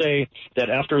what's to say that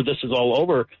after this is all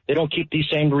over, they don't keep these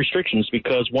same restrictions?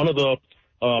 Because one of the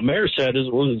mayor said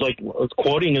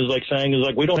saying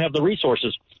we don't have the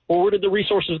resources. Well, where did the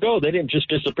resources go? They didn't just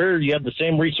disappear. You had the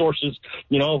same resources,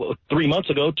 3 months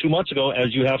ago, 2 months ago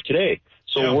as you have today.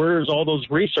 So where's all those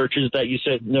researchers that you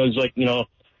said,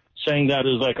 saying that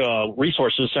is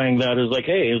resources, saying that is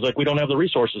hey, we don't have the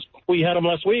resources. Well, you had them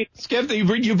last week. Skip, you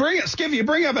bring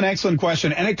up an excellent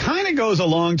question, and it kind of goes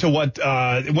along to what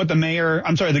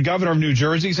the governor of New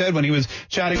Jersey said when he was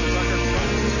chatting with Tucker.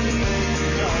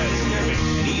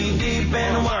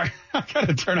 I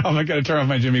gotta turn off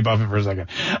my Jimmy Buffett for a second.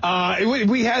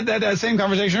 We had that same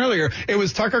conversation earlier. It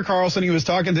was Tucker Carlson. He was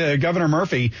talking to Governor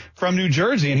Murphy from New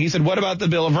Jersey, and he said, what about the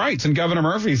Bill of Rights? And Governor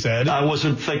Murphy said, I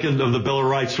wasn't thinking of the Bill of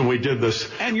Rights when we did this.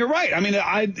 And you're right. I mean,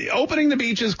 opening the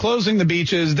beaches, closing the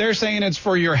beaches, they're saying it's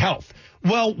for your health.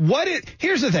 Well,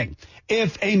 here's the thing.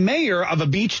 If a mayor of a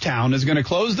beach town is going to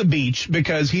close the beach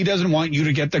because he doesn't want you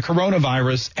to get the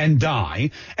coronavirus and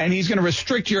die, and he's going to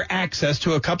restrict your access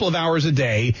to a couple of hours a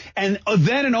day, and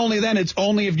then and only then, it's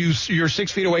only if you're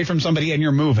 6 feet away from somebody and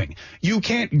you're moving. You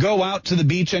can't go out to the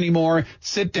beach anymore,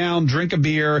 sit down, drink a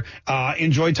beer,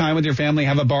 enjoy time with your family,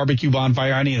 have a barbecue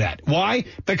bonfire, any of that. Why?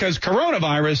 Because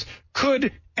coronavirus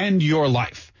could end your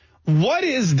life. What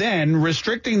is then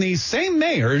restricting these same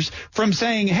mayors from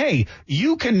saying, hey,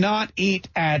 you cannot eat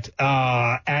at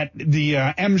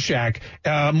the M Shack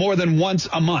more than once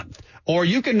a month? Or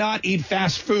you cannot eat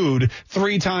fast food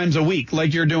 3 times a week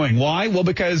like you're doing. Why? Well,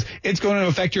 because it's going to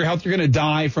affect your health. You're going to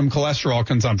die from cholesterol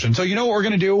consumption. So you know what we're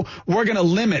going to do? We're going to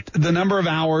limit the number of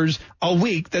hours a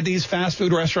week that these fast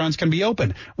food restaurants can be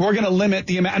open. We're going to limit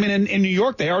the amount. I mean, in New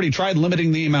York, they already tried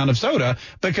limiting the amount of soda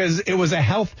because it was a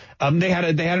health. They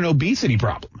had an obesity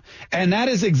problem. And that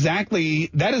is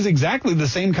exactly the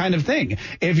same kind of thing.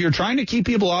 If you're trying to keep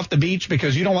people off the beach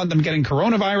because you don't want them getting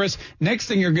coronavirus, next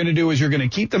thing you're going to do is you're going to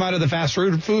keep them out of the fast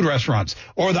food restaurants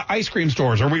or the ice cream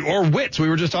stores or Wits. We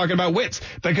were just talking about Wits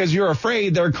because you're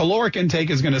afraid their caloric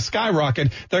intake is going to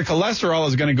skyrocket. Their cholesterol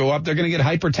is going to go up. They're going to get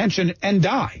hypertension and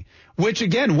die, which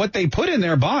again, what they put in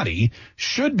their body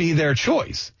should be their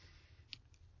choice.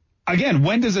 Again,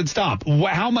 when does it stop?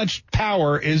 How much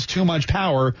power is too much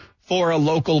power for a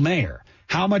local mayor?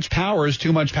 How much power is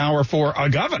too much power for a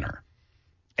governor?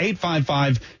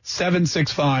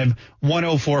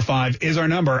 855-765-1045 is our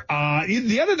number.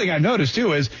 The other thing I've noticed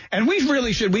too is, and we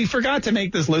forgot to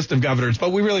make this list of governors,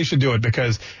 but we really should do it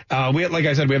because like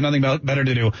I said, we have nothing better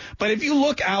to do. But if you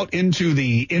look out into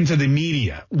the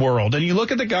media world and you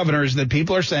look at the governors that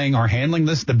people are saying are handling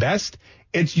this the best,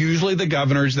 it's usually the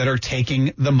governors that are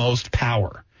taking the most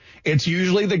power. It's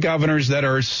usually the governors that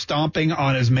are stomping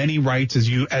on as many rights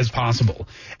as possible.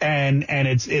 And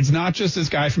it's not just this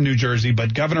guy from New Jersey,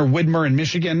 but Governor Whitmer in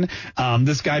Michigan,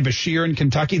 this guy Beshear in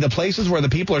Kentucky, the places where the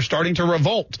people are starting to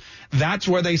revolt. That's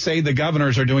where they say the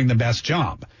governors are doing the best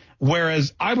job.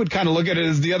 Whereas I would kind of look at it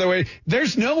as the other way.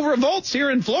 There's no revolts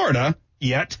here in Florida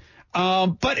yet.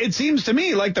 But it seems to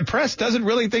me like the press doesn't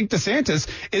really think DeSantis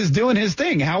is doing his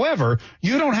thing. However,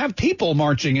 you don't have people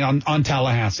marching on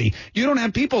Tallahassee. You don't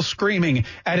have people screaming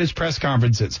at his press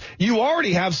conferences. You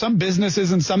already have some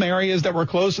businesses in some areas that were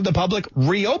closed to the public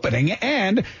reopening.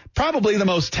 And probably the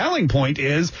most telling point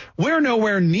is we're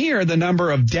nowhere near the number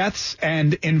of deaths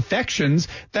and infections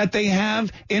that they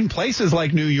have in places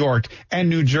like New York and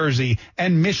New Jersey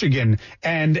and Michigan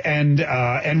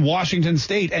and Washington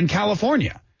State and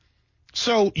California.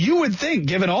 So you would think,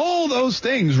 given all those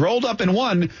things rolled up in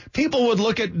one, people would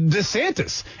look at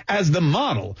DeSantis as the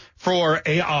model for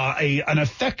an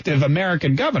effective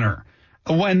American governor.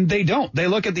 When they don't, they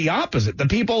look at the opposite. The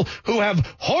people who have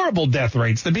horrible death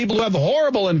rates, the people who have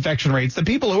horrible infection rates, the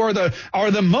people who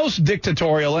are the most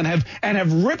dictatorial and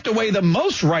have ripped away the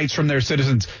most rights from their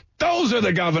citizens. Those are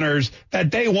the governors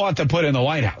that they want to put in the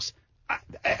White House.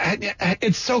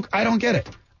 I don't get it.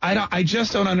 I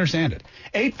just don't understand it.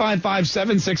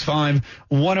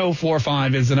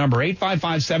 855-765-1045 is the number.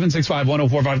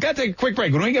 855-765-1045. Got to take a quick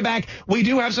break. When we get back, we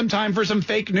do have some time for some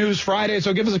Fake News Friday.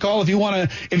 So give us a call if you want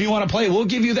to play. We'll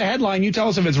give you the headline. You tell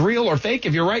us if it's real or fake.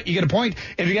 If you're right, you get a point.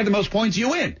 If you get the most points, you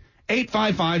win.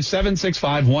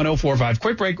 855-765-1045.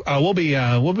 Quick break. We'll be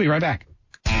right back.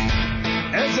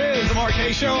 This is the Mark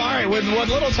Kaye Show. All right, with what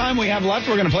little time we have left,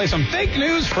 we're going to play some Fake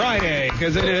News Friday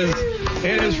because it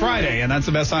is Friday, and that's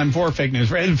the best time for Fake News.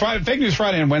 Fake News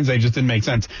Friday and Wednesday just didn't make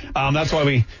sense. That's why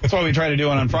we try to do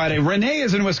it on Friday. Renee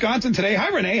is in Wisconsin today. Hi,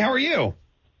 Renee. How are you?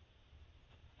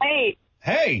 Hey.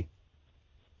 Hey.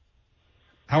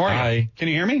 How are you? Hi. Can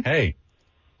you hear me? Hey.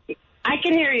 I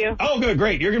can hear you. Oh, good,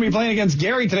 great. You're going to be playing against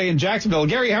Gary today in Jacksonville.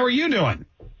 Gary, how are you doing?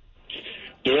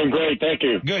 Doing great, thank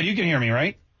you. Good. You can hear me,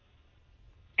 right?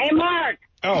 Hey, Mark.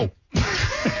 Oh.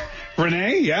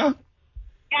 Renee, yeah?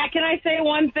 Yeah, can I say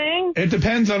one thing? It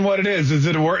depends on what it is. Is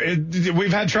it a word?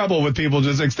 We've had trouble with people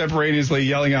just extemporaneously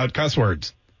yelling out cuss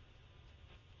words.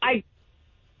 I'm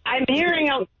hearing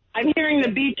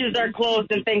the beaches are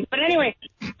closed and things. But anyway,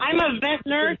 I'm a vet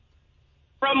nurse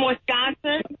from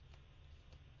Wisconsin.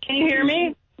 Can you hear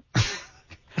me?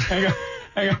 Hang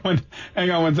on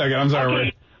one second. I'm sorry.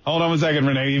 Okay. Hold on one second,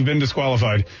 Renee. You've been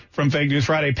disqualified from Fake News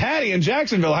Friday. Patty in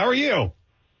Jacksonville, how are you?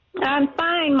 I'm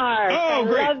fine, Mark. Oh,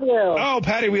 great. I love you. Oh,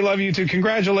 Patty, we love you too.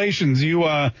 Congratulations.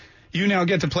 You now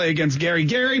get to play against Gary.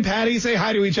 Gary, Patty, say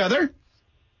hi to each other.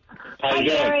 Hi,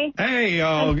 Gary. Hey.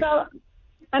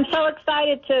 I'm so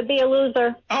excited to be a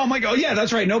loser. Oh, my God. Yeah,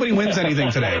 that's right. Nobody wins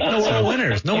anything today. No, we're all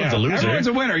winners. No one's a loser. Everyone's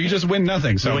a winner. You just win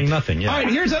nothing. So. Doing nothing, yeah. All right,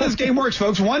 here's how this game works,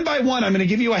 folks. One by one, I'm going to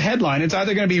give you a headline. It's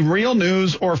either going to be real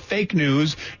news or fake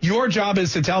news. Your job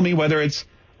is to tell me whether it's,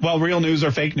 real news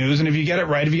or fake news. And if you get it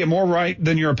right, if you get more right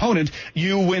than your opponent,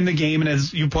 you win the game. And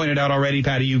as you pointed out already,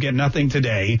 Patty, you get nothing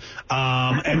today.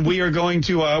 And we are going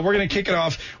to, we're going to kick it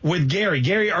off with Gary.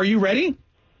 Gary, are you ready?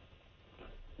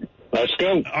 Let's go.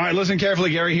 All right, listen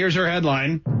carefully, Gary. Here's your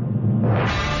headline.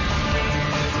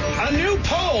 A new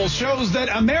poll shows that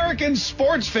American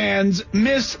sports fans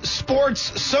miss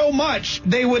sports so much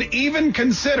they would even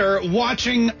consider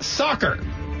watching soccer.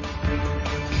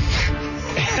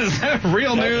 Is that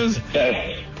real news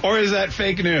or is that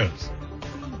fake news?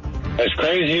 As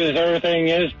crazy as everything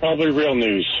is, probably real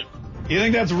news. You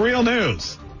think that's real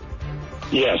news?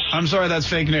 Yes. I'm sorry, that's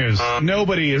fake news.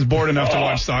 Nobody is bored enough to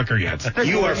watch soccer yet.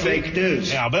 You are fake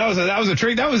news. Yeah, but that was a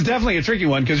trick. That was definitely a tricky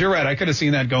one because you're right. I could have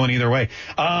seen that going either way.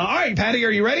 All right, Patty,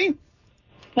 are you ready?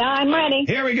 Yeah, I'm ready.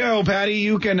 Here we go, Patty.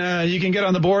 You can get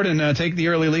on the board and take the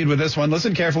early lead with this one.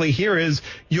 Listen carefully. Here is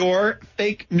your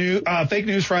Fake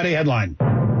News Friday headline.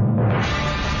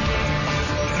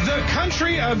 The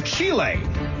country of Chile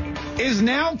is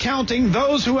now counting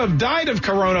those who have died of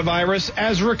coronavirus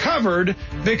as recovered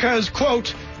because,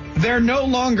 quote, they're no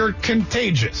longer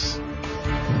contagious.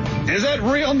 Is that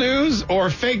real news or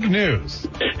fake news?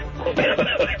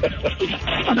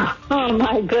 Oh,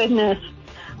 my goodness.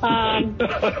 I'm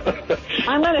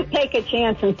going to take a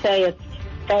chance and say it's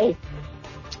fake.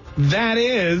 That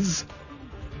is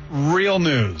real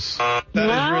news. That is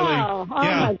really, oh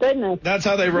my goodness. That's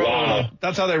how they roll. Wow.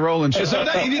 That's how they roll and shit. So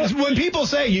when people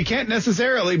say you can't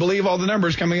necessarily believe all the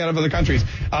numbers coming out of other countries,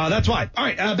 that's why. All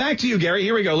right, back to you, Gary.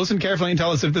 Here we go. Listen carefully and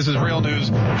tell us if this is real news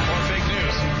or fake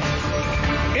news.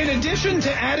 In addition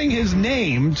to adding his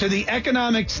name to the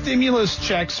economic stimulus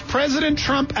checks, President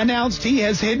Trump announced he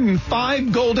has hidden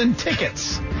 5 golden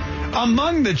tickets.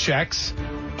 Among the checks,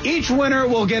 each winner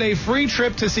will get a free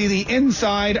trip to see the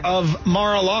inside of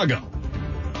Mar-a-Lago.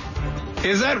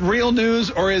 Is that real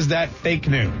news or is that fake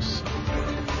news?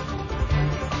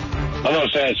 I'm going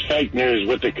to say it's fake news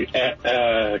with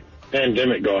the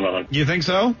pandemic going on. You think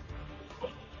so?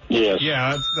 Yes.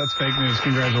 Yeah, that's fake news.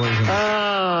 Congratulations.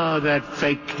 Oh, that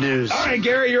fake news. All right,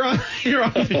 Gary, you're on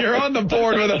the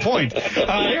board with a point.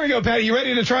 Here we go, Patty. You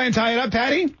ready to try and tie it up,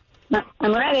 Patty?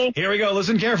 I'm ready. Here we go.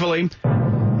 Listen carefully.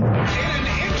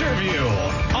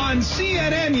 On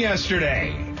CNN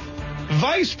yesterday,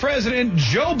 Vice President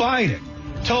Joe Biden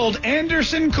told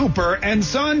Anderson Cooper and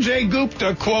Sanjay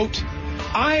Gupta, quote,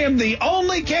 I am the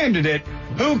only candidate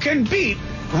who can beat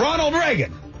Ronald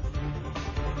Reagan.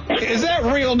 Is that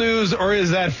real news or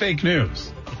is that fake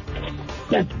news?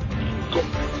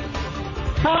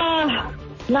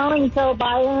 Knowing Joe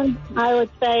Biden, I would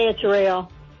say it's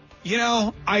real. You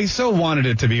know, I so wanted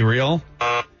it to be real.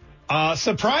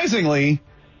 Surprisingly,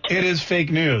 it is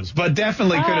fake news, but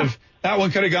definitely that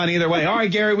one could have gone either way. All right,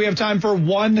 Gary, we have time for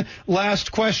one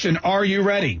last question. Are you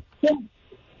ready?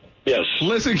 Yes.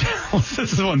 Listen,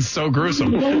 this one's so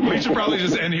gruesome. We should probably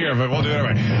just end here, but we'll do it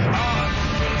anyway.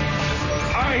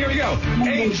 All right, here we go.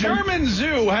 A German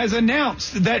zoo has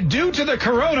announced that due to the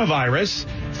coronavirus,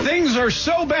 things are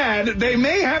so bad they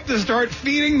may have to start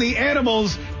feeding the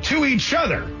animals to each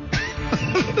other.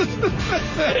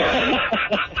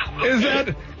 Is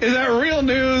that real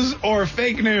news or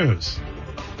fake news?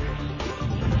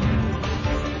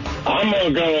 I'm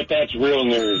going to go with that's real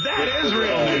news. That is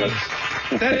real news.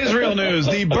 That is real news.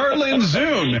 The Berlin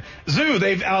Zoo,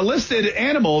 they've listed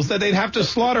animals that they'd have to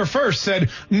slaughter first, said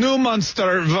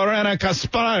Neumünster Verena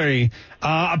Kaspari.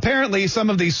 Apparently, some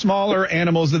of these smaller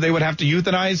animals that they would have to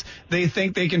euthanize, they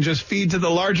think they can just feed to the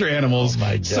larger animals. Oh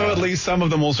my God. So at least some of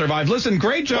them will survive. Listen,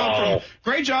 great job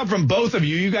from both of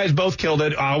you. You guys both killed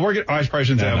it. I probably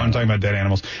shouldn't say that when I'm talking about dead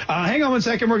animals. Hang on one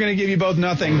second. We're going to give you both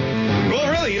nothing. Well,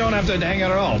 really, you don't have to hang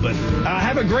out at all. But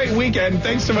have a great weekend.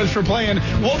 Thanks so much for playing.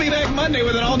 We'll be back Monday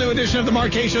with an all-new edition of the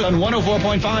Mark Kaye Show on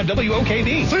 104.5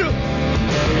 WOKV. See you.